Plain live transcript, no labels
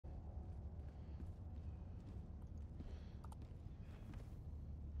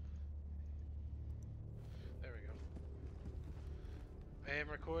I am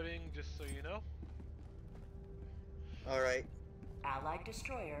recording, just so you know. Alright. Allied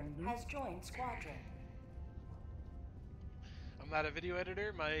destroyer has joined squadron. I'm not a video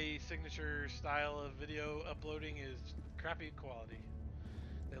editor. My signature style of video uploading is crappy quality.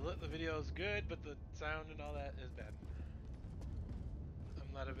 The video is good, but the sound and all that is bad.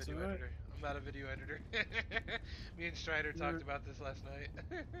 I'm not a That's video all right. editor. I'm not a video editor. Me and Strider talked about this last night.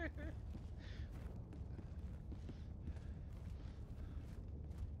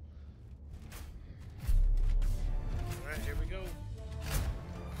 Alright, here we go.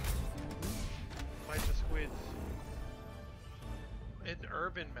 Fight the squids. An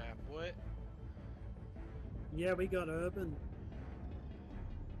urban map, what? Yeah, we got urban.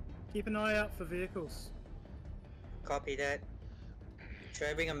 Keep an eye out for vehicles. Copy that. Should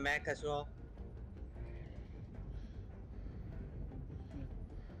I bring a Mac as well?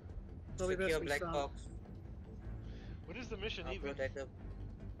 Probably best Secure we black start. box. What is the mission I'll even? protect them.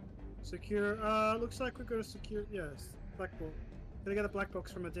 Secure. Looks like we're gonna secure. Yes, black box. Gotta get a black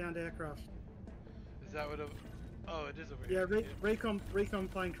box from a downed aircraft. Is that what a... Oh, it is over Yeah, here. recon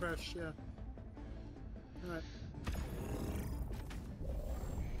plane crash. Yeah. All right.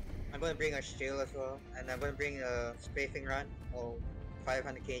 I'm gonna bring a shield as well, and I'm gonna bring a strafing run or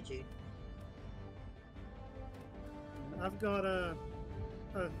 500 kg. I've got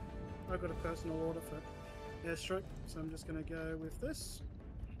I've got a personal order for airstrike, so I'm just gonna go with this.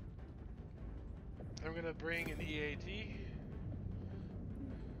 I'm gonna bring an EAT.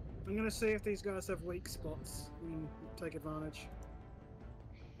 I'm gonna see if these guys have weak spots. We can take advantage.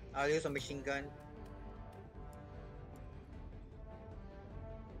 I'll use a machine gun.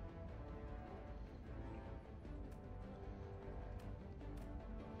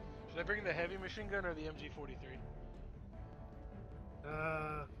 Should I bring the heavy machine gun or the MG43?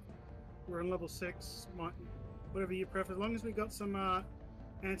 We're on level 6. Whatever you prefer. As long as we got some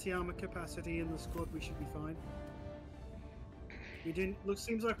anti-armor capacity in the squad, we should be fine. We didn't. Look,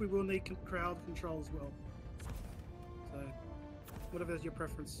 seems like we will need crowd control as well. So, whatever's your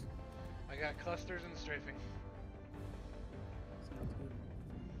preference. I got clusters and strafing. Sounds good.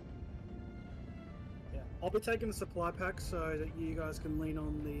 Yeah, I'll be taking the supply pack so that you guys can lean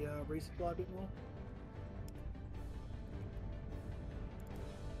on the resupply a bit more.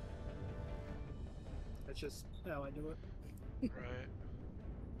 That's just how I do it. Right.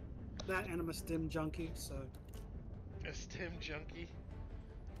 That and I'm a stim junkie, so. A stim junkie.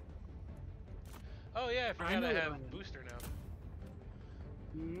 Oh yeah, I forgot know I what I have am. booster now.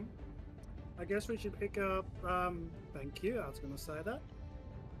 Hmm. I guess we should pick up. Thank you. I was going to say that.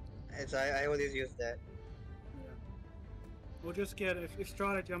 As I always use that. Yeah. We'll just get if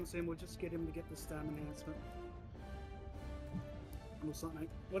Strider jumps in, we'll just get him to get the stam enhancement or something,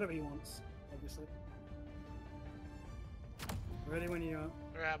 whatever he wants, obviously. Ready when you are.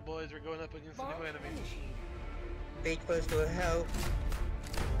 Alright, boys, we're going up against a new Launch enemy. initiated. Feet first to hell.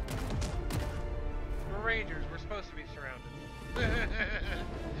 We're Rangers, we're supposed to be surrounded.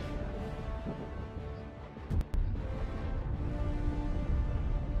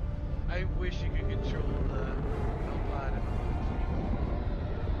 I wish you could control the Hellbot and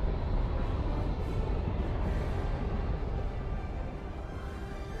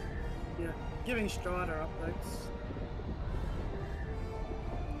the Yeah, giving Strider updates.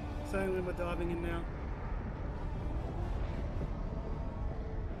 Saying when we're diving in now.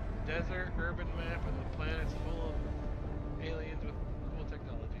 desert, urban map, and the planet's full of aliens with cool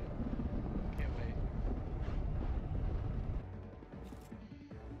technology. Can't wait.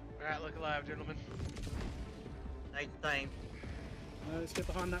 Alright, look alive, gentlemen. Night time. Let's get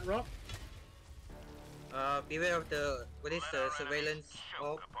behind that rock. Beware of the surveillance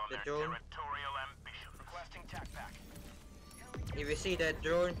of the drone. If you see that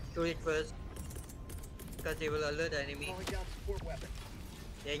drone, shoot it first, because it will alert the enemy.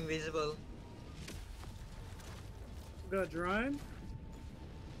 They're invisible. We've got a drone.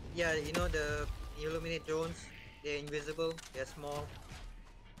 Yeah, you know the illuminate drones. They're invisible. They're small.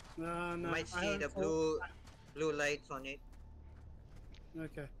 No, You might I see the haven't blue lights on it.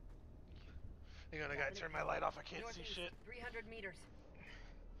 Okay. Hang on, I gotta turn my light off, I can't see shit. 300 meters.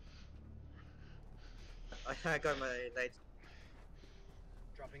 I got my lights.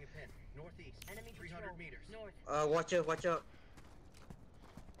 Dropping a pin. Northeast. Enemy 300 patrol. meters. North. Watch out, watch out.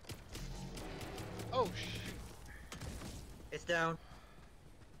 Oh, shoot. It's down.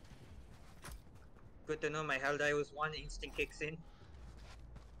 Good to know my Helldivers 1 instinct kicks in.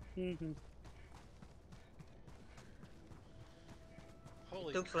 Mm-hmm.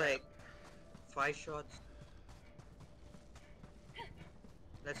 Holy Looks crap. like 5 shots.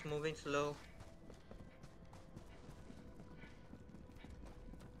 Let's move in slow.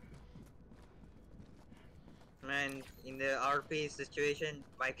 in the RP situation,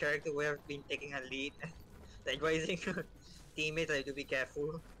 my character would have been taking a lead, advising teammates like to be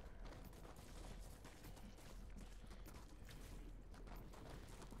careful.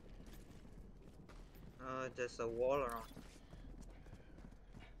 There's a wall around.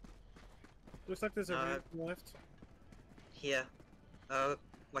 Looks like there's a ramp left. Here.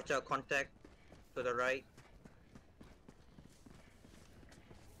 Watch out, contact to the right.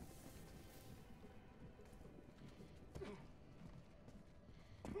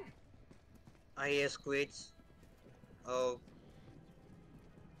 I hear squids. Oh,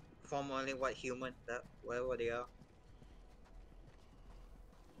 formerly what human? That wherever they are.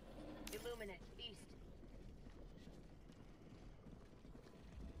 Illuminate, east.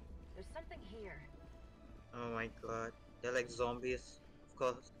 There's something here. Oh my god, they're like zombies, of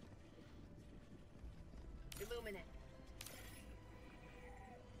course. Illuminate.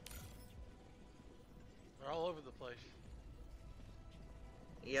 They're all over the place.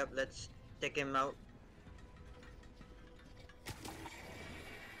 Yep, let's take him out.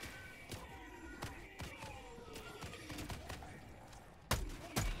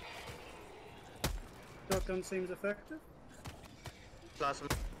 Shotgun seems effective. Plasma.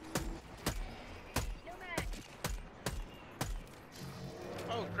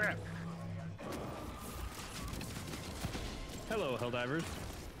 Oh crap! Hello, Helldivers.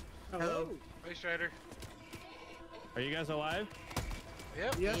 Hello. Hey Strider. Are you guys alive?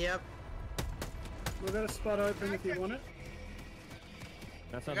 Yep. Yep. Yep. We've got a spot open if you want it.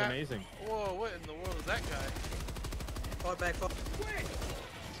 That sounds Got- amazing. Whoa, what in the world is that guy? Fall back, fall.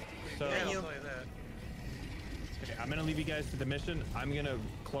 So, Yeah, I'll you. tell you that. okay, I'm gonna leave you guys to the mission. I'm gonna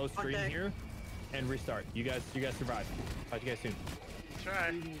close screen Contact. here and restart. You guys survive. Talk to you guys soon. Try.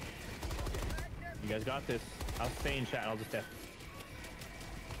 You guys got this. I'll stay in chat. I'll just death.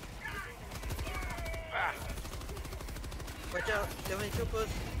 Ah, Watch out, so many troopers.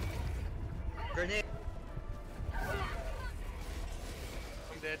 Grenade. I'm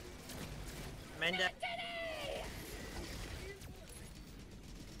dead. Man down.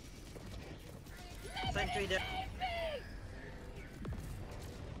 Sentry down.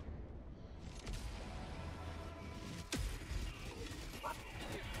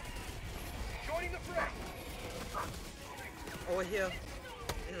 Joining the fray. Over here.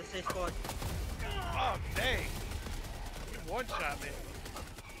 There's a safe spot. Oh dang! You one shot me.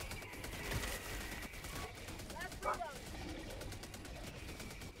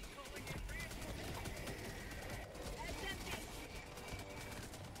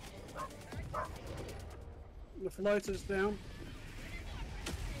 The floater's down.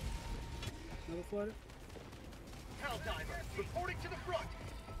 Another floater. Helldiver, reporting to the front.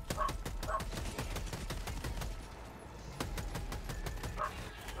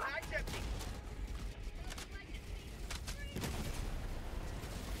 Bag's empty.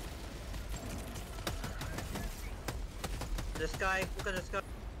 The sky, look at the sky.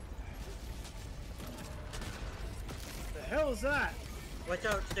 The hell is that? Watch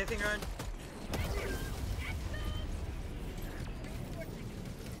out, strafing run.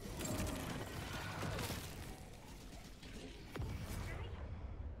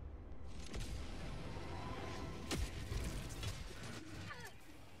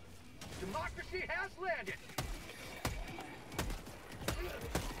 Democracy has landed.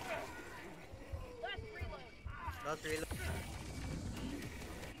 Last reload.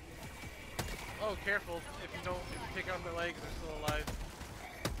 Oh, careful! If you pick on their legs, they're still alive.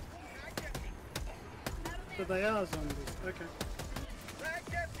 But they are zombies. Okay.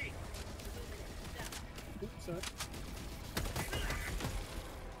 Bag's empty. Oops, sorry.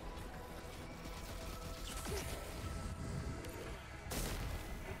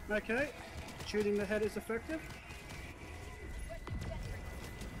 Okay. Shooting the head is effective.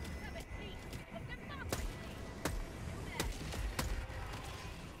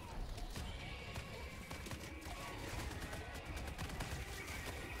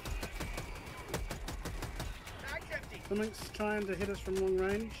 Bag's empty. Something's trying to hit us from long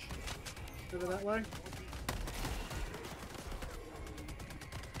range. Over that way.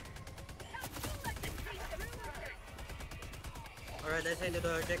 Alright, let's head to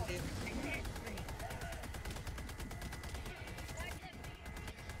the objective.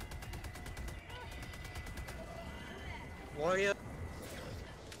 Warrior.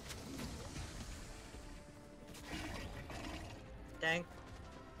 Tank.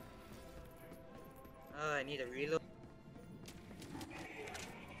 Oh, I need a reload.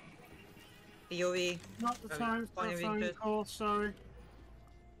 POV. Not the Um, time for point a of phone interest. call, sorry.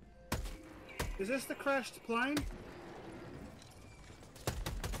 Is this the crashed plane?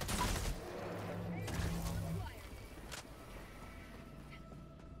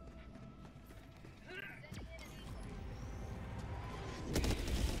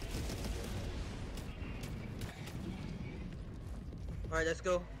 Alright, let's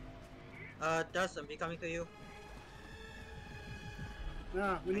go. Dustin, be coming to you.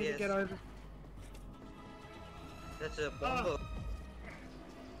 Nah, we need to Yes. get over. That's a bomber.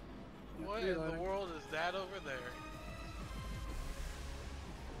 What in the world is that over there?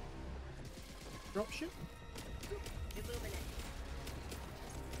 Dropship? Illuminate.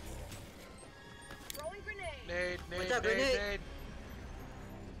 Throwing grenade. Nade, What's nade, up, nade, grenade? nade.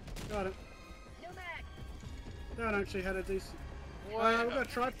 Got it. New mag. That actually had a decent. What? We've got a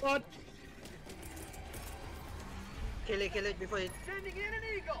tripod. Kill it before it. Sending in an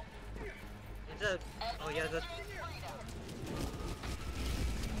eagle. It's a. Oh yeah, that's.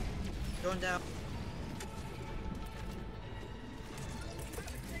 Drone down.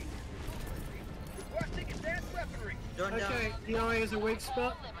 Requesting advanced weaponry. Drone down. Okay, the eye is a weak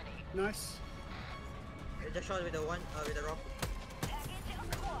spot. Nice. I just shot with the with the rock.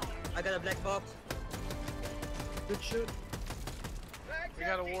 I got a black box. Good shot. Mag's We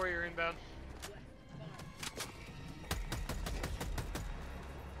got a empty. warrior inbound.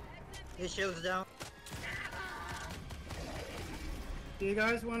 His shield's down. Do you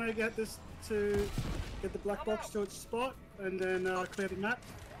guys want to get this to get the black box to its spot and then clear the map?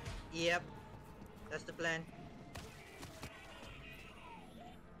 Yep. That's the plan.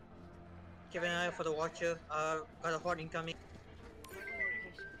 Keep an eye out for the watcher. Got a horde incoming.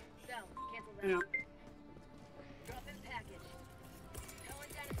 Cell, cancel that. Hang on. Drop in package. Calling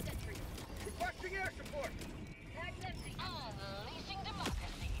down a sentry. Requesting air support. Mag's empty. Unleashing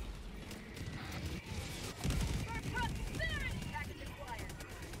democracy. Package acquired.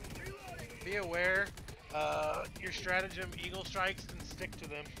 Be aware, your stratagem eagle strikes and stick to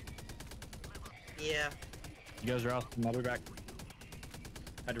them. Yeah. You guys are out. I'll be back.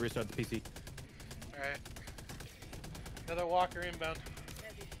 Had to restart the PC. Alright. Another walker inbound.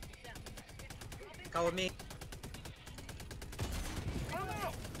 Heavy. Down. Drop in Cover me. Come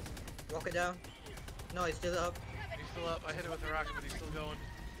out. Walk it down. No, it's still up. He's still up. I hit it with a rocket, but he's still going.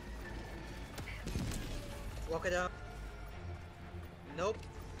 Walk it down. Nope.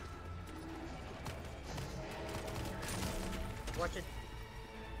 Watch it.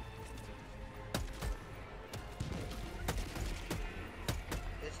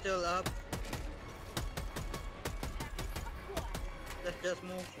 It's still up. Let's just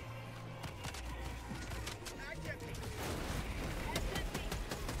move. Mag's empty.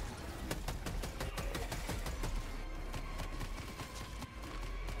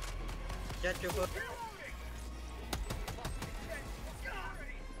 Jet trooper.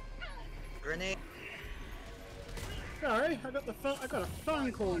 Grenade. Sorry, I got a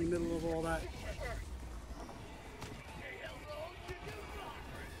phone call in the middle of all that.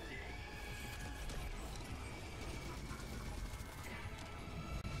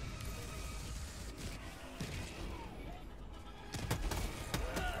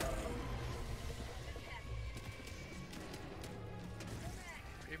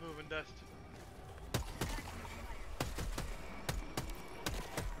 Keep moving, Dust.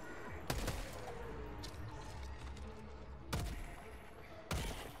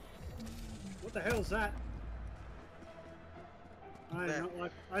 What the hell's that?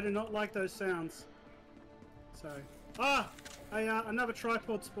 I do not like those sounds. Sorry. Ah! Another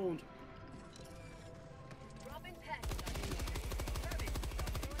tripod spawned. Drop in package.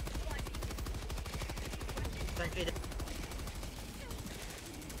 Sentry.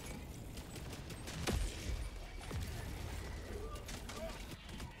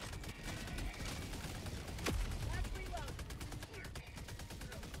 Last reload.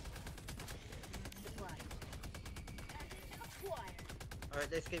 Supply. Package acquired. Alright,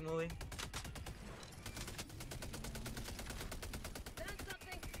 let's keep moving. Found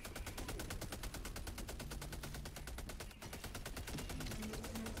something.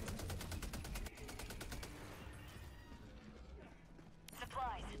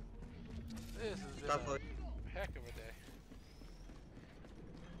 Supplies. This is Stop a it. heck of a day.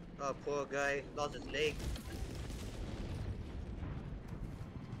 Oh, poor guy. Lost his leg.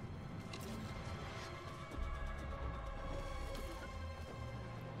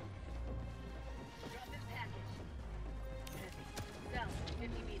 Drop in package. Heavy. Cell,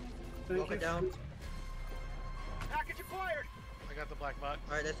 50 meters. Thank Walk you. it down. Package acquired. I got the black box.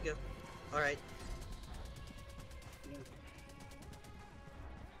 Alright, let's go. Alright. Yeah.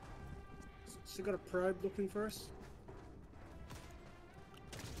 Still got a probe looking for us.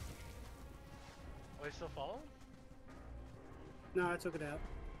 Are they still following? No, I took it out.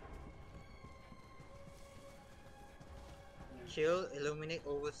 Kill, eliminate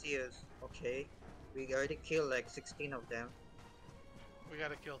overseers. Okay. We already killed like 16 of them. We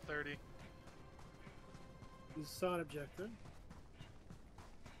gotta kill 30. He's a side objective.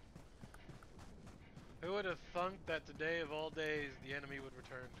 Who would have thunk that today of all days the enemy would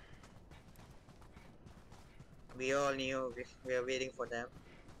return? We all knew we were waiting for them.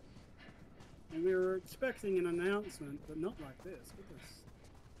 And we were expecting an announcement, but not like this. Goodness.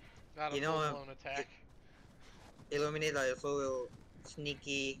 Not a You know, full-blown attack. Illuminate are so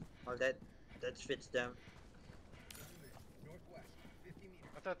sneaky, all that fits them. Northwest, 50 meters.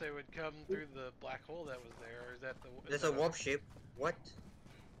 I thought they would come through the black hole that was there. Or is that the? There's a warp ship. What?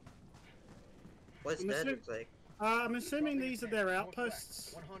 What's I'm that assuming- look like? I'm assuming these are their Northwest,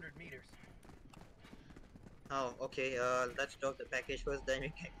 outposts. 100 meters. Oh, okay. Let's drop the package first, then we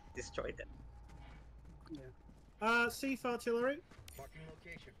can destroy them. Seath artillery. Marking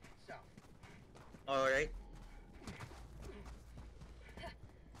location, south. All right.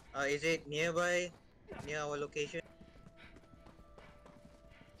 Is it nearby? Near our location?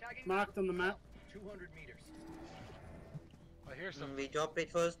 Tagging Marked on the map. 200 meters. I hear some. We drop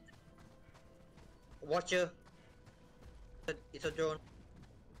it first. Watcher. It's a drone.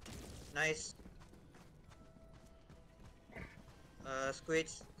 Nice.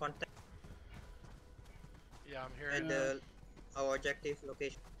 Squids, contact Yeah, I'm hearing. at our objective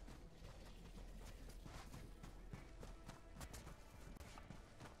location.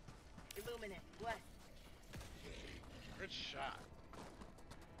 Illuminate. West. Good shot.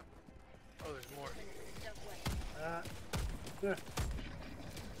 Oh, there's more. Southwest. Yeah.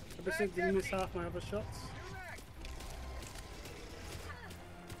 I perceived didn't miss half my other shots. New mag.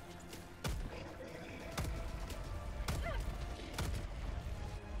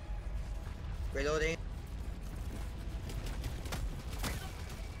 Reloading.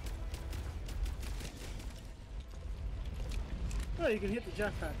 Oh, you can hit the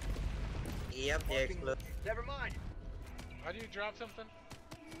jetpack. Yep, they Marking explode. Never mind. How do you drop something?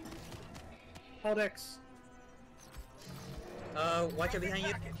 Hold X. Watcher behind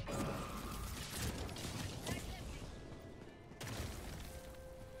you. Package.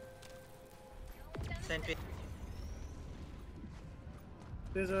 Sentry.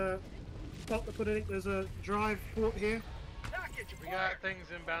 There's a spot to put it. There's a drive port here. Package We acquired. got things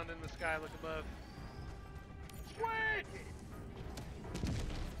inbound in the sky. Look above. Squid.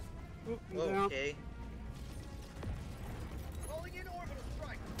 Oh, I'm down. Okay. Calling in orbital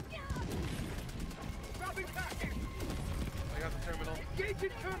strike. Dropping package. I got the terminal. Engaging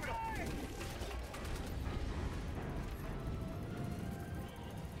terminal.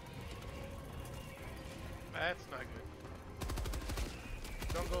 That's not good.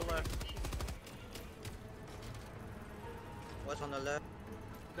 Don't go left. What's on the left?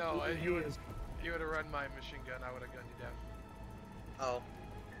 No, He you would is. have run my machine gun. I would have gunned you down. Oh.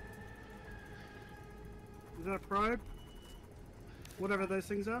 Is that a probe? Whatever those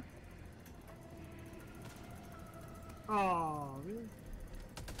things are. Oh, really?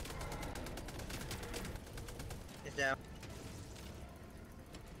 It's down.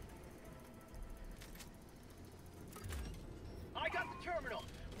 I got the terminal.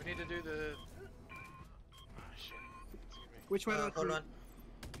 We need to do the. Ah, shit. Excuse me. Which way do I Hold turn? on.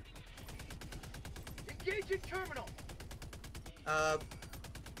 Engaging terminal.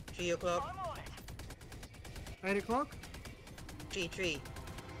 3 o'clock. 8 o'clock? 3.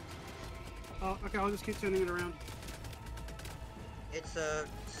 Oh, okay, I'll just keep turning it around. It's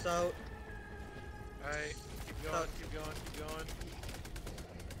south. Alright, keep going, keep going, keep going.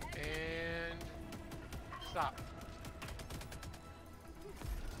 And stop.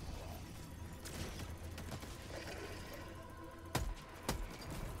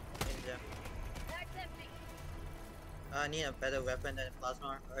 In there. Bag's empty. I need a better weapon than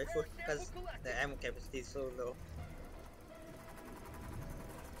plasma rifle because the ammo capacity is so low.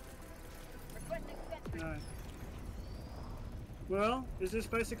 Requesting sentry. Alright. Well, is this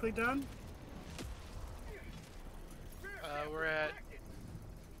basically done? We're at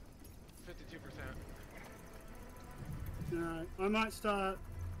 52%. Alright, I might start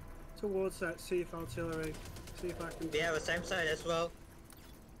towards that Seath artillery. See if I can. We have a SAM site as well.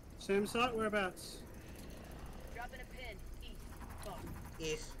 Sam site? Whereabouts? Dropping a pin. East. Fuck.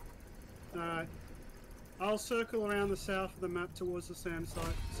 East. Alright. I'll circle around the south of the map towards the SAM site,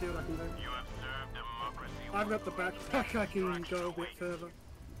 see what I can do. You have served democracy. I've got the backpack, I can go a bit further.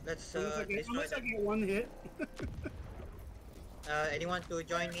 Let's Unless I get, destroy unless I them. get one hit. Anyone to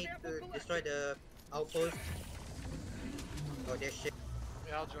join me to destroy the outpost? Oh, there's shit.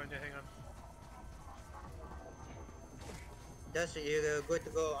 Yeah, I'll join you, hang on. That's you're good to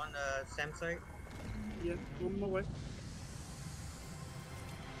go on the SAM site. Yeah, on my way.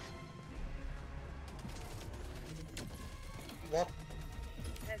 Walk.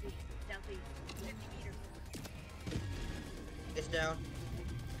 Heavy. Southeast. 50 meters. It's down.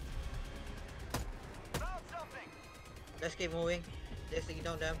 Let's keep moving. Just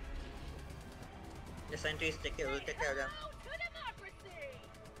ignore them. The sentries will take care of them. Hello to democracy!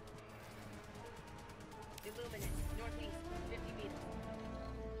 Illuminate, northeast, 50 meters.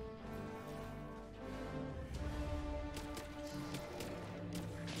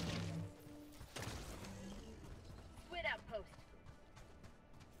 Squid outpost.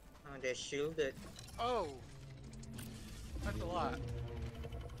 Oh, they're shielded. Oh! That's a lot.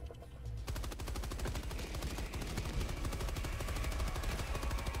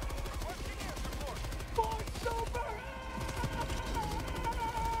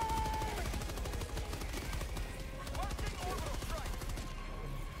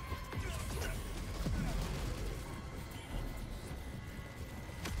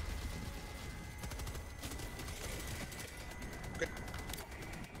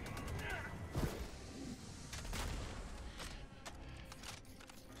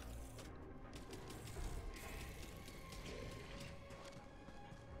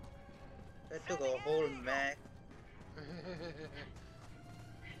 That took a whole mag.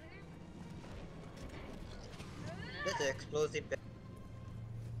 That's an explosive.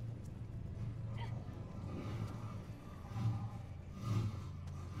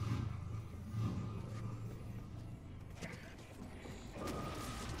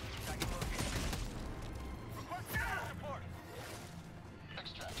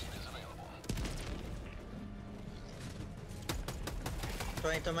 Extraction is available.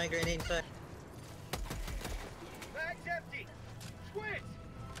 Trying to migrate inside. Bag's empty. Squids.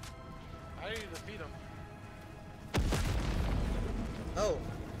 How do you defeat him? Oh,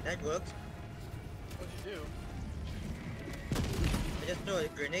 that works. What'd you do? I just threw a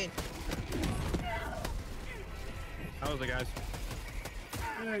grenade. How was it, guys?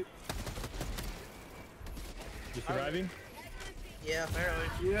 Alright, You surviving? Yeah,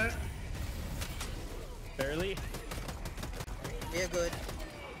 Barely. yeah. Barely? we're good.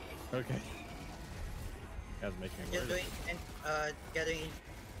 Okay. Guys making it Just weird. doing and gathering.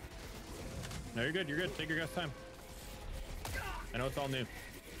 No, you're good. You're good. Take your guys' time. I know it's all new.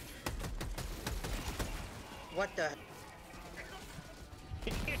 What the?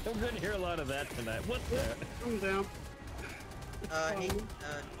 I'm gonna hear a lot of that tonight. What the? Calm down. He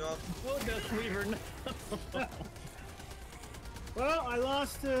dropped. What does Weaver know? Well, I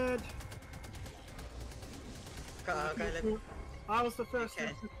lasted. Caleb, I was the first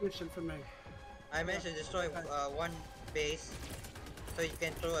Okay. mission for me. I managed to destroy one base, so you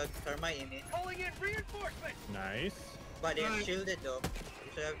can throw a thermite in it. Calling in reinforcements. Nice. But they're Right. shielded though,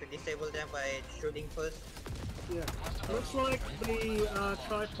 so you have to disable them by shooting first. Yeah. Looks like the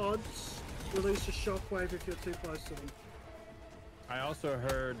tripods release a shockwave if you're too close to them. I also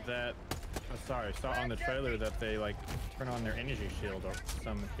heard that. Oh, sorry, saw on the trailer that they like turn on their energy shield or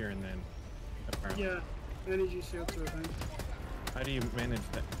some here and then. Apparently. Yeah. Energy shields are a thing. How do you manage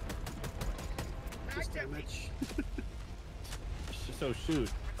that? Just damage. So shoot.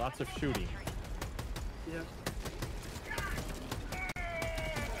 Lots of shooting. Yeah.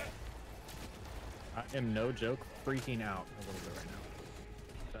 I am no joke freaking out a little bit right now.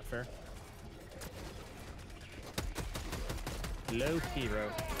 Is that fair? Low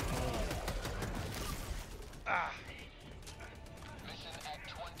hero. Ah! Mission at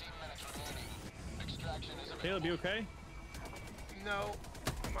 20 minutes remaining. Extraction is available. Caleb, you okay? No.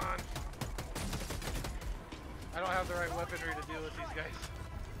 Come on. I don't have the right weaponry to deal with these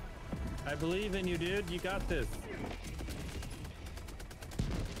guys. I believe in you, dude. You got this.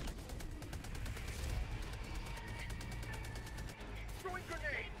 Throwing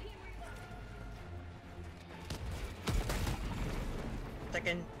grenade.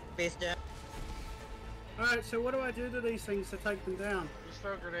 Second base down. Alright, so what do I do to these things to take them down? Just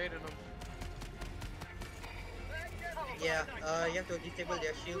throw a grenade in them. Bag's empty. Yeah, you have to disable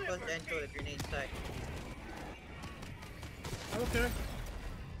their shield first, then throw the grenade inside. Okay.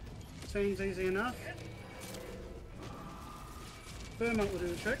 Seems easy enough. Thermite will do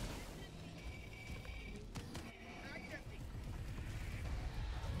the trick.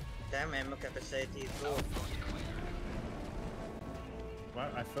 Damn ammo capacity is low. Wow,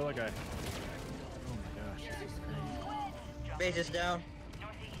 I feel like I. Oh my gosh, this is crazy. Base is down.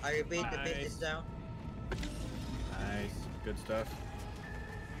 I repeat, the base Nice. is down. Nice, good stuff.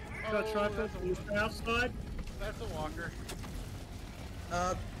 Got Oh, tripod that's on the south side. That's a walker.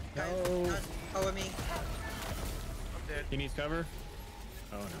 Guys, No. cover me. I'm dead. He needs cover.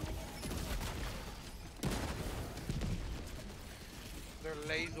 Oh no. Their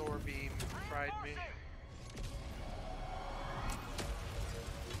laser beam fried me.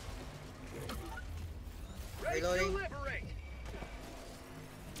 Ready to Reloading. liberate.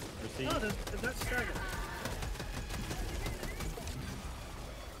 Receive. Oh, that's stagger.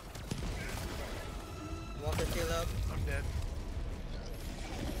 still up. I'm dead.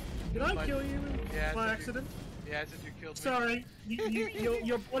 Did I Like- kill you Yeah, by it's accident? Yeah, I said you killed me. Sorry,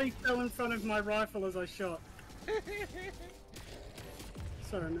 your body fell in front of my rifle as I shot.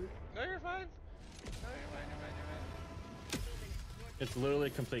 Sorry, man. No, you're fine. No, you're fine. You're fine. It's literally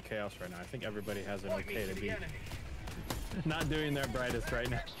complete chaos right now. I think everybody has an Point me okay to to the be enemy. not doing their brightest right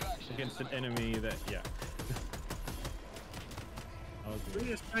now against an enemy that, yeah. Oh, We're good.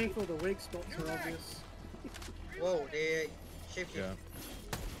 just painful. The weak spots are obvious. Whoa, they shifted. Yeah.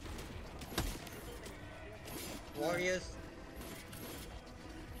 Warriors.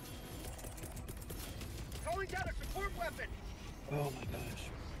 Calling down a support weapon. Oh my gosh.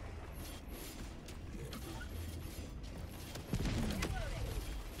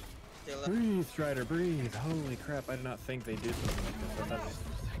 Still up. Breathe, Strider, breathe. Holy crap, I did not think they'd do something like this. I thought it was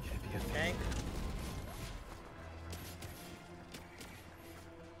gonna be a thing. Tank.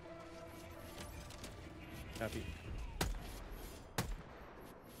 Happy.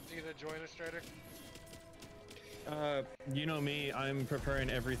 You gonna join us, Strider? You know me, I'm preparing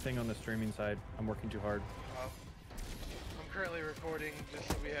everything on the streaming side. I'm working too hard. Oh. I'm currently recording just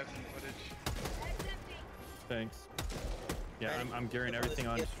so we have some footage. Thanks. Yeah, I'm gearing everything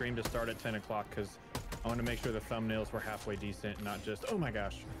on stream to start at 10 o'clock because I want to make sure the thumbnails were halfway decent, not just, oh my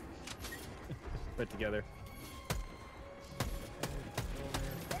gosh, put together.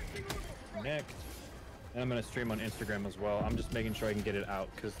 Next. And I'm going to stream on Instagram as well. I'm just making sure I can get it out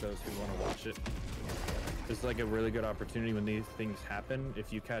because those who want to watch it. This is like a really good opportunity when these things happen.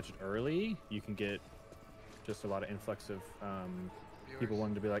 If you catch it early, you can get just a lot of influx of people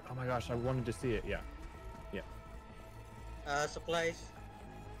wanting to be like, oh my gosh, I wanted to see it. Yeah. Yeah. Supplies.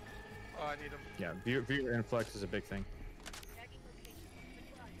 Oh, I need them. Yeah. Viewer influx is a big thing.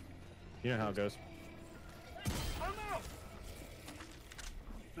 You know how it goes. I'm out.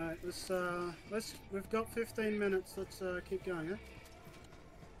 Alright, let's. We've got 15 minutes. Let's keep going, huh?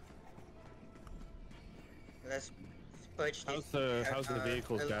 Let's purge How's this. the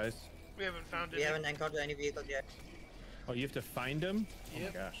vehicles, guys? We haven't found We any. haven't encountered any vehicles yet. Oh, you have to find them? Oh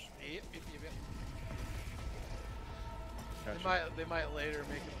Yep. my gosh. Yep. Gotcha. They might later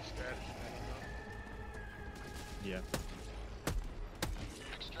make it a strategy. I Yeah.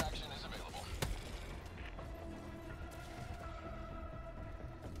 Extraction is available.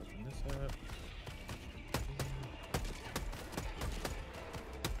 Open this up.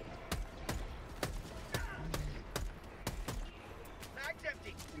 Mag's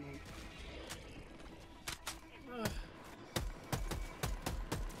empty.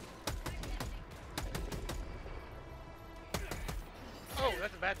 Oh,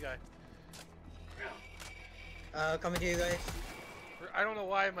 that's a bad guy. Coming to you guys. I don't know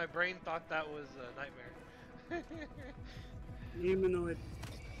why my brain thought that was a nightmare. Humanoid.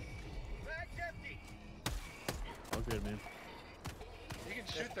 Mag's empty. Oh, good, man. You can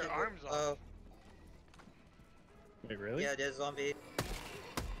shoot their arms off. Oh, Wait, really? yeah, there's zombie.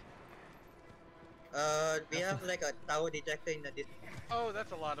 We have like a tower detector in the distance. Oh,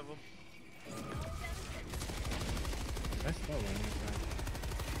 that's a lot of them. That's slow one.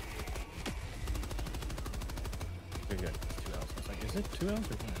 Okay, good. 2 L's. I was like, is it 2 L's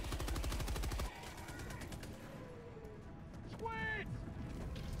or what?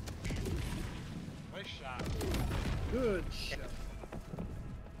 Nice shot. Good shot.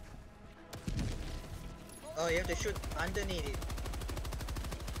 Oh, you have to shoot underneath it.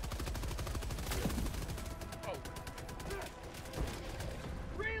 Oh,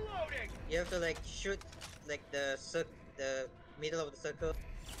 Reloading. You have to like shoot like the middle of the circle.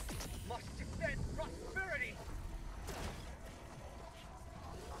 Must defend prosperity.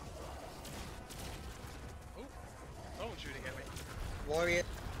 oh, someone's shooting at me. Warrior.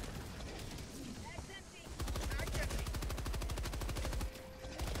 Mag's empty.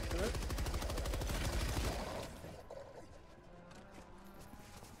 Alright.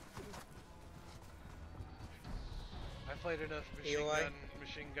 I played enough POI.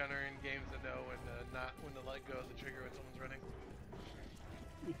 machine gunner in games to know not when to let go of the trigger when someone's running.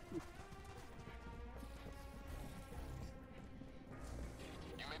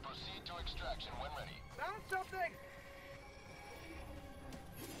 You may proceed to extraction when ready. Found something.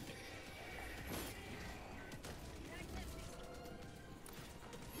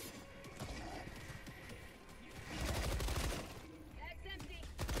 Mag's empty.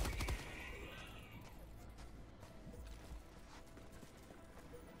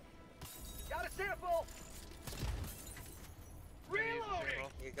 Got a sample. Gonna use the Reloading.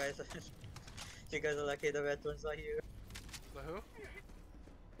 sample. You guys are you guys are lucky the veterans are here. The who?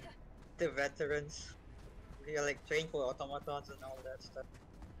 The veterans. We are like trained for automatons and all that stuff.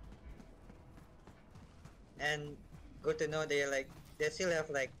 And good to know they still have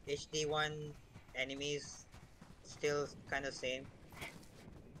like HD1 enemies, still kind of same.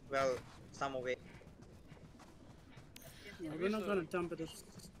 Well, some of it. Yeah, we're not gonna dump it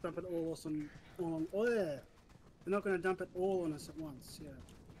all on oh yeah. We're not gonna dump it all on us at once,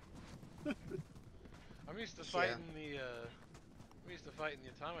 yeah. I'm used to Yeah. fighting I'm used to fighting the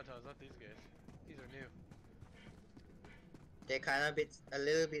automatons, not these guys. These are new. They kind of a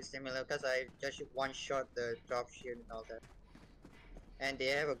little bit similar because I just one shot the drop shield and all that. And they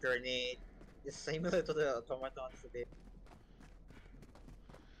have a grenade. It's similar to the automatons a bit.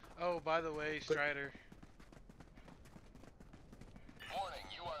 Oh, by the way, Good. Strider. Warning,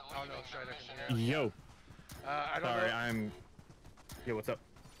 you are Oh leaving no, the Strider mission can hear us. area. Yo, I don't sorry, know. I'm. Yo, what's up?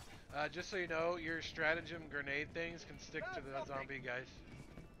 Just so you know, your stratagem grenade things can stick to the zombie guys.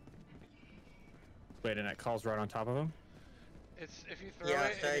 Wait, and it calls right on top of him? It's if you throw Yeah,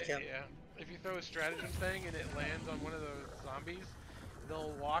 it, and stratagem. if you throw a stratagem thing and it lands on one of those zombies,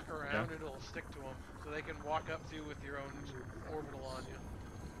 they'll walk around and it'll stick to them, so they can walk up to you with your own orbital on you.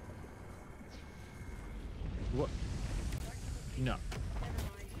 What? No.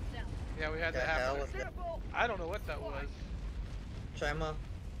 Yeah, we had The that hell happen. was that? I don't know what that was. Tremor.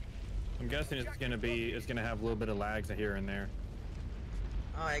 I'm guessing it's gonna have a little bit of lags here and there.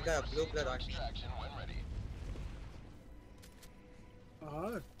 Oh, I got a blue blood on me. Extraction when ready.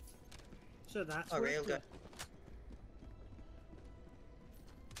 Oh. So that's Oh, what railgun.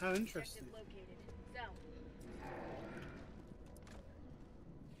 How interesting.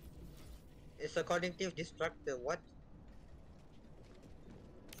 It's a cognitive destructor. What?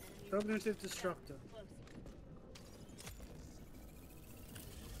 Cognitive destructor.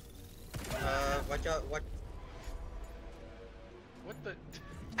 Watch out. What? What the?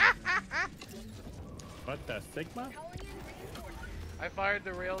 What the Sigma? I fired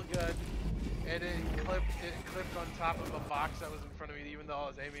the railgun, and it clipped on top of a box that was in front of me, even though I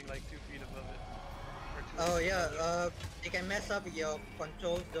was aiming like 2 feet above it. Or 2 Oh feet yeah. above it. They can mess up your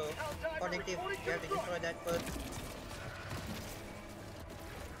controls though. Cognitive. You have to destroy that first.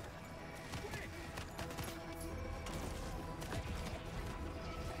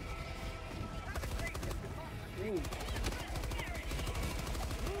 Ooh.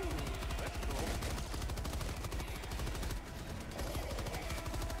 That's cool.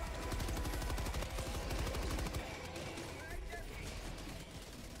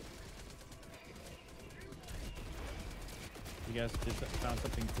 You guys just found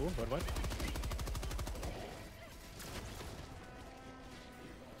something cool? What?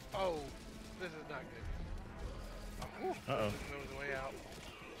 Oh, this is not good. Uh-oh. There was a way out.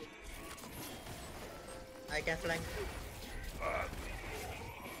 I can flank.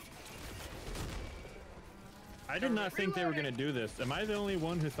 I did not think they were gonna do this. Am I the only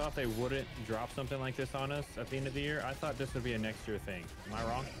one who thought they wouldn't drop something like this on us at the end of the year? I thought this would be a next year thing. Am I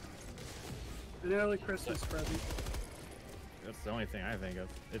wrong? An early Christmas present. That's the only thing I think of.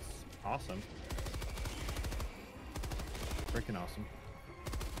 It's awesome. Freaking awesome.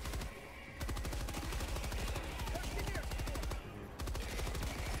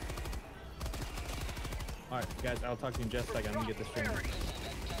 Alright, guys, I'll talk to you in just a second. I'm gonna get this stream. 10 minutes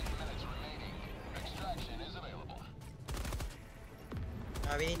remaining. Extraction is available.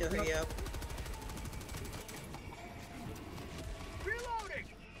 We need to hurry up. Reloading!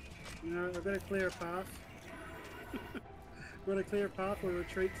 You know, I've got a clear path. Got a clear path or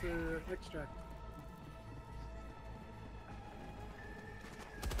retreat to extract.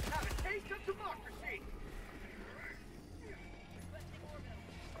 Have a taste of democracy!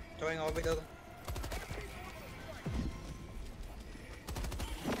 Throwing orbital.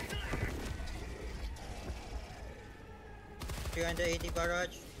 $380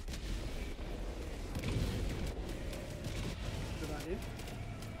 barrage. Good idea.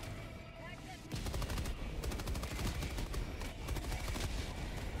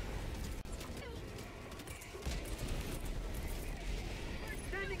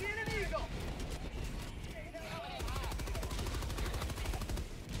 Sending in an eagle!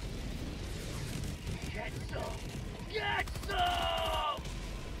 Get some! Get some!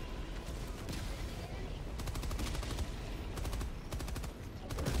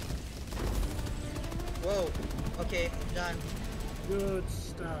 Whoa. Okay, done. Good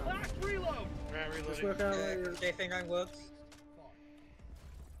stuff. Last reload! Right, Let's reloading. work out what it is. Strafing gun works.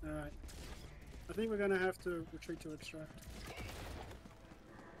 Alright. I think we're gonna have to retreat to extract.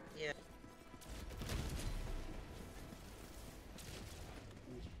 Yeah.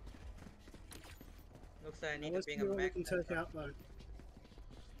 Looks like I need to Let's bring see a what we mech. can take out though.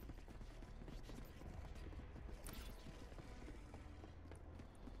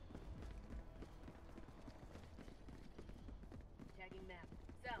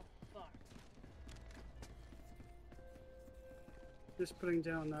 Just putting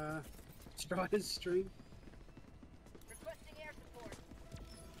down Strider's stream Requesting air support.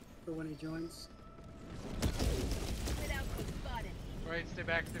 for when he joins. Hit outpost spotted. Right, stay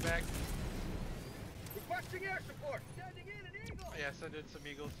back, stay back. Requesting air support. Sending in an eagle. Yes, I did some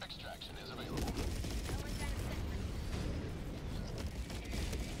eagles. Extraction is available. Calling down a sentry.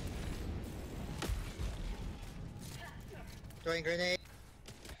 Throwing grenade.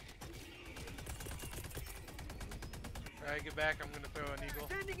 Alright, get back. I'm gonna throw an eagle.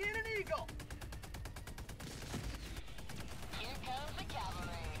 Sending in an eagle. Here comes the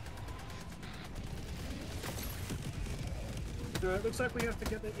cavalry. It looks like we have to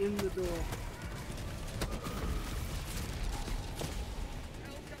get it in the door.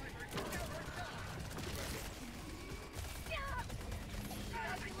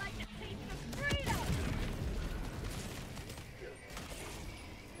 Nothing like a taste of freedom.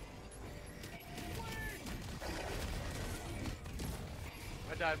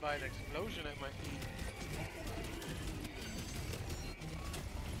 I died by an explosion at my feet.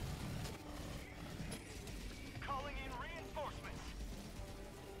 Calling in reinforcements.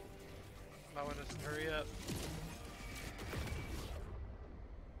 I want us to hurry up.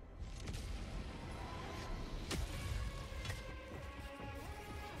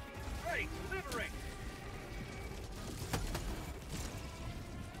 Ready. Liberate.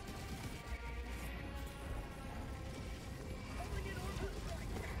 Calling in orbital strike.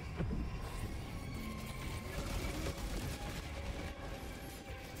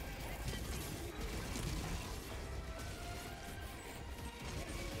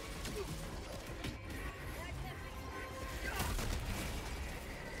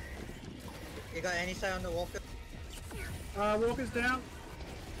 You got any sight on the walker? Walker's down.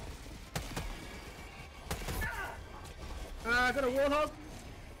 I got a warthog,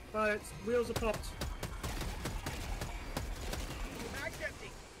 but its wheels are popped. Mag's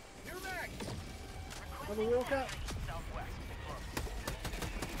empty. New mag. Have a walker. Southwest.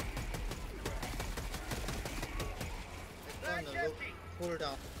 On Mag's the look. empty. Pull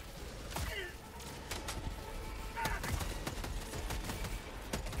down.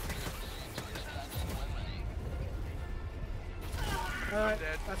 Alright,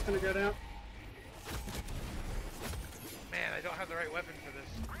 Dead. that's gonna go down. Man, I don't have the right weapon for this.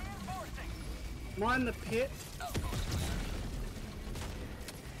 Reinforcing. Mine the pit.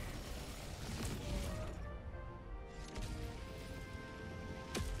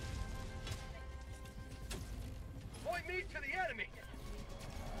 Point me to the enemy.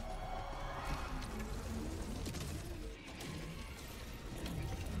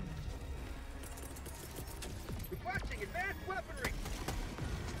 Requesting advanced weaponry.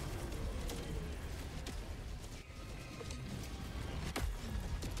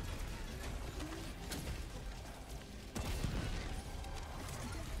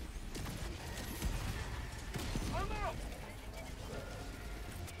 I'm out.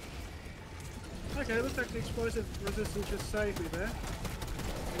 Okay, looks like the explosive resistance just saved me there.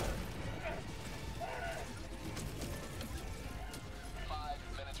 5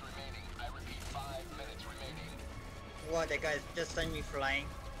 minutes remaining. I repeat, 5 minutes remaining. What, that guy just sent me flying.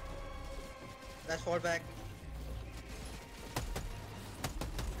 Let's fall back.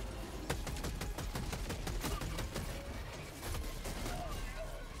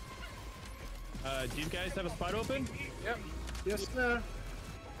 Do you guys have a spot open? Yep. Yes, sir.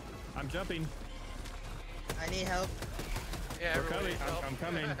 I'm jumping. I need help. Yeah, We're everybody coming. help. I'm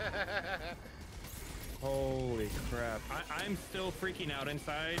coming. Holy crap. I'm still freaking out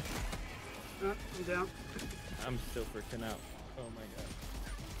inside. I'm down. I'm still freaking out. Oh my god.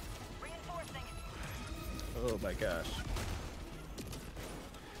 Reinforcing. Oh my gosh.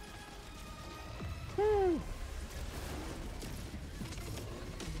 Woo!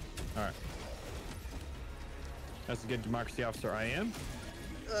 Alright. That's a good democracy officer I am.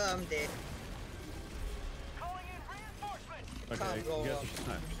 I'm dead. Calling in reinforcements. Okay, Can't go you guys up. are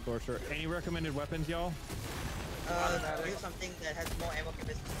sniper scorcher. Any recommended weapons, y'all? Do something that has more ammo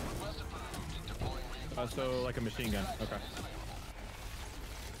capacity. Request approved. Deploying reinforcements. So like a machine gun. Okay.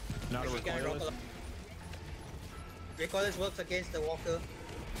 Not a Machine gun recoilless. rocket. Recoilless works against the walker.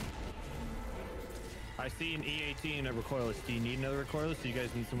 I see an E18 and a recoilless. Do you need another recoilless? Do you guys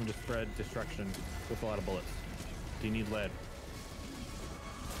need someone to spread destruction with a lot of bullets? Do you need lead?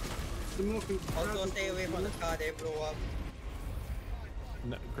 The more Also stay away from the car, they blow up.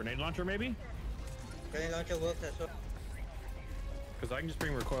 No, grenade launcher maybe? Grenade launcher works as well. Because I can just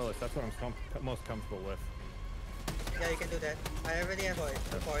bring recoilless. That's what I'm most comfortable with. Yeah, you can do that. I already have oil.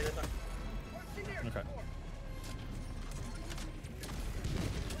 Recoilless on. Requesting air Okay. support.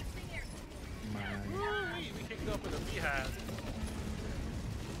 Requesting air support. My... Woo-wee, we kicked open a beehive.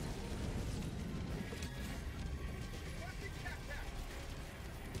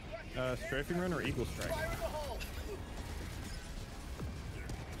 Strafing run or eagle strike? Fire in the hole!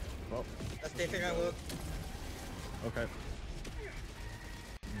 Well, Let's take it and work. okay.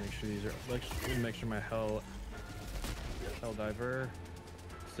 Make sure these are. Let's make sure my Helldiver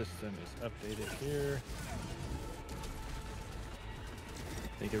system is updated here.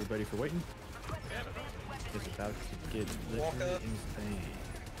 Thank everybody for waiting. It's about to get literally insane.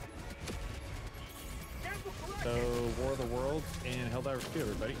 So, War of the Worlds and Helldivers 2,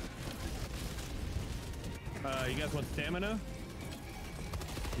 everybody. You guys want stamina?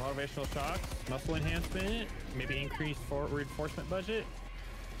 Motivational shocks? Muscle enhancement? Maybe increased for reinforcement budget?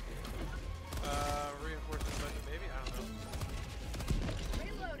 Reinforcement budget, maybe? I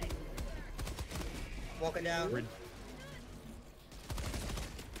don't know. Reloading. Walking down.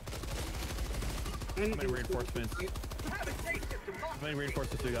 How many reinforcements? How many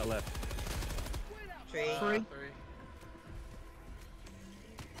reinforcements do we got left? 3. Three.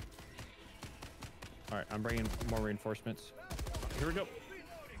 Alright, I'm bringing more reinforcements. Here we go.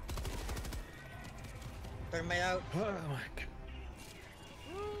 Turn me out. Oh my god.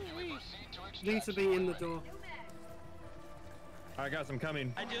 Needs to be in the door. Alright guys, I'm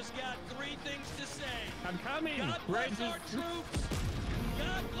coming. I just got 3 things to say. I'm coming! God Right, bless our just... troops.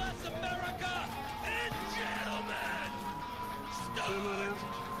 God bless America. And gentlemen, start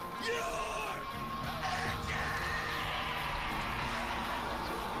your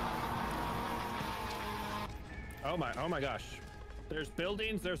Oh my gosh. There's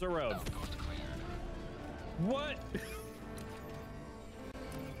buildings, there's a road. What?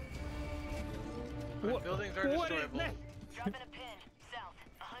 But buildings are what is destroyable. that? Dropping a pin. South.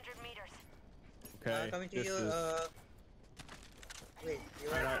 100 meters. Okay. Coming to this you. is... Wait, you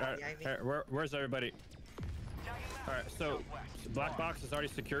All are right, behind me. where's everybody? All right, so black box is already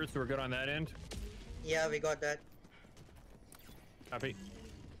secured, so we're good on that end. Yeah, we got that. Copy.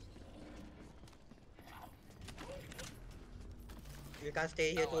 We can't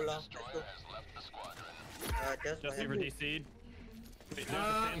stay here too long. Let's go. Just Just over DC'd. Wait, there's the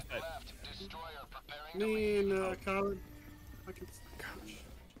sand site. Me and Colin. I can.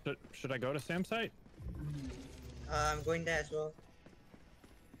 Should I go to Sam site? I'm going there as well.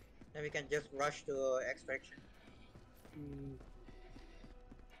 Then we can just rush to extraction. Mm,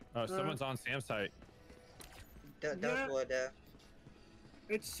 Oh, someone's on Sam site. That's Yeah. what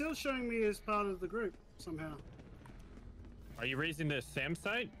it's still showing me as part of the group somehow. Are you raising the Sam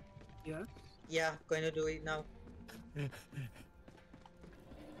site? Yeah. yeah, going to do it now. Did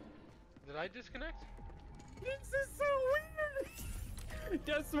I disconnect? This is so weird.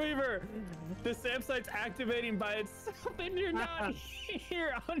 Yes, Weaver. The Sam site's activating by itself, and you're not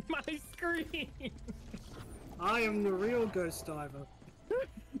here on my screen. I am the real ghost diver.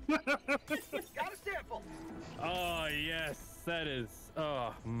 Got a sample! Oh yes, that is.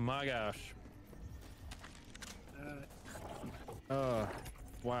 Oh my gosh. Oh,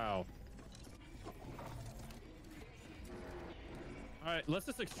 wow. All right, let's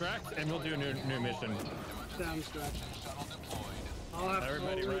just extract, and we'll do a new mission. Sounds good. I'll have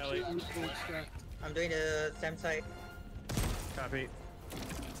Everybody to rally. extract. I'm doing the SAM site. Copy.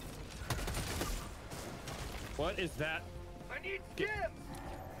 What is that? I need skips!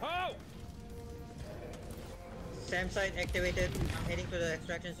 Oh! SAM site activated. I'm heading to the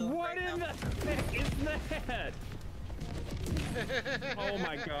extraction zone What right in now. the heck is that? Oh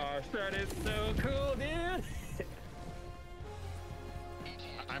my gosh, that is so cool, dude!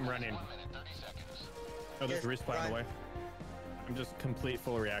 I'm running. Oh, there's a Just respawn by the run. way. I'm just complete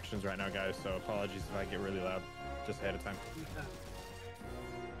full reactions right now, guys, so apologies if I get really loud just ahead of time.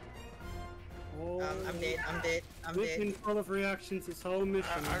 Oh, I'm dead. I'm dead. I'm looking dead. full of reactions this whole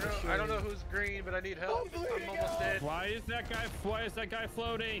mission. I don't know who's green, but I need help. I'm almost dead. Why is that guy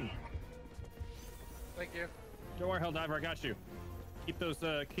floating? Thank you. Don't worry, Helldiver, I got you. Keep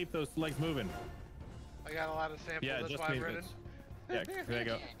those legs moving. I got a lot of samples. Yeah, That's just why I'm move running. it. Yeah, there you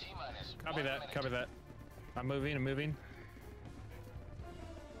go. Copy that. I'm moving.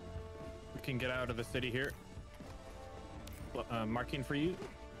 We can get out of the city here. Marking for you.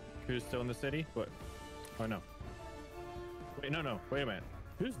 Who's still in the city? What? Oh no. Wait, no. Wait a minute.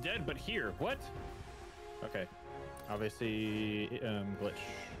 Who's dead but here? What? Okay. Obviously, glitch.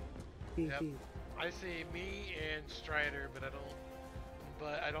 Yep. I see me and Strider,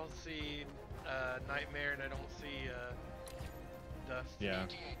 but I don't see Nightmare, and I don't see Dust. Yeah.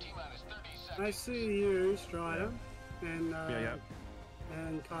 I see you, Strider, and Yeah.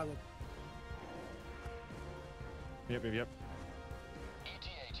 and Kyla. Yep. ETA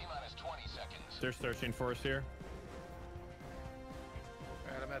T-minus 20 seconds. They're searching for us here.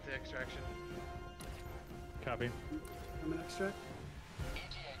 Alright, I'm at the extraction. Copy. I'm an extract.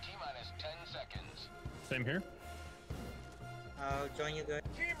 ETA T-minus Same here. I'll join you guys.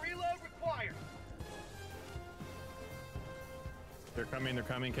 Team reload required. They're coming.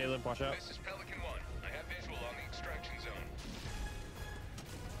 Caleb, watch out. This is Pelican 1. I have visual on the extraction zone.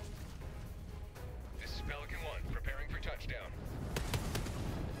 This is Pelican 1, preparing for touchdown.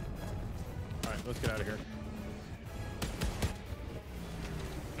 All right, let's get out of here.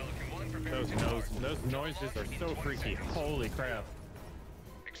 Pelican 1, preparing to depart. Those noises are so freaky. Holy crap.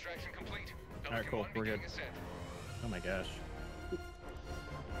 Extraction complete. All right, cool. We're good. Oh my gosh.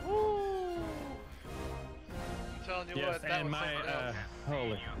 Woo! I'm telling you Yes, what, that and was my something else.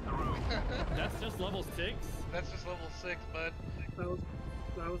 holy. That's just level 6. That's just level 6, bud.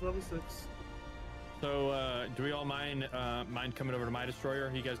 That was level 6. So, do we all mind coming over to my destroyer?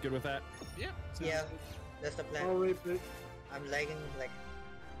 You guys good with that? Yeah. Yeah, that's the plan. I'll repeat. I'm lagging like.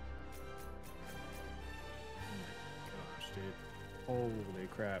 Gosh, dude. Holy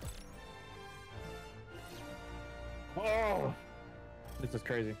crap. Oh! This is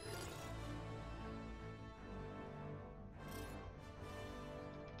crazy.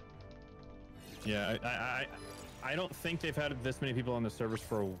 Yeah, I don't think they've had this many people on the servers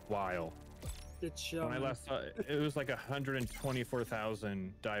for a while. It's When I last saw it, it was like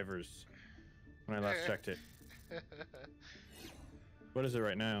 124,000 divers when I last checked it. What is it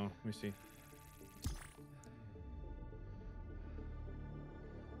right now? Let me see.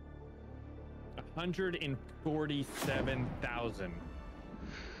 $147,000.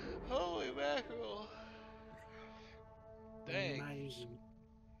 Holy mackerel. Dang. Amazing.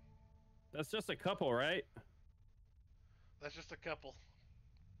 That's just a couple, right? That's just a couple.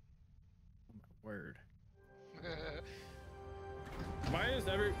 Oh my word. Why is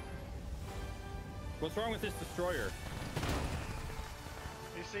What's wrong with this destroyer?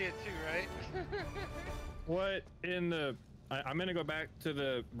 You see it too, right? What in the... I'm gonna go back to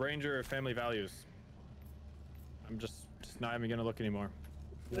the Ranger of Family Values. I'm just not even gonna look anymore.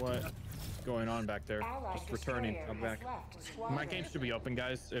 What's going on back there? Just returning. I'm back. My game should be open,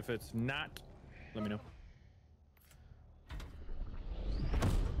 guys. If it's not, let me know.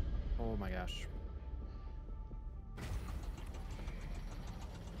 Oh my gosh.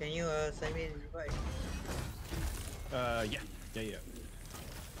 Can you send me an invite? Yeah.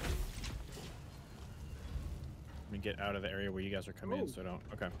 Let me get out of the area where you guys are coming in, so don't.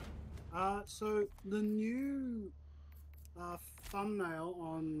 Okay. So the new thumbnail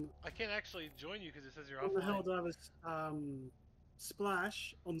on I can't actually join you because it says you're the offline. Helldivers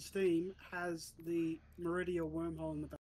Splash on Steam has the Meridia wormhole in the back.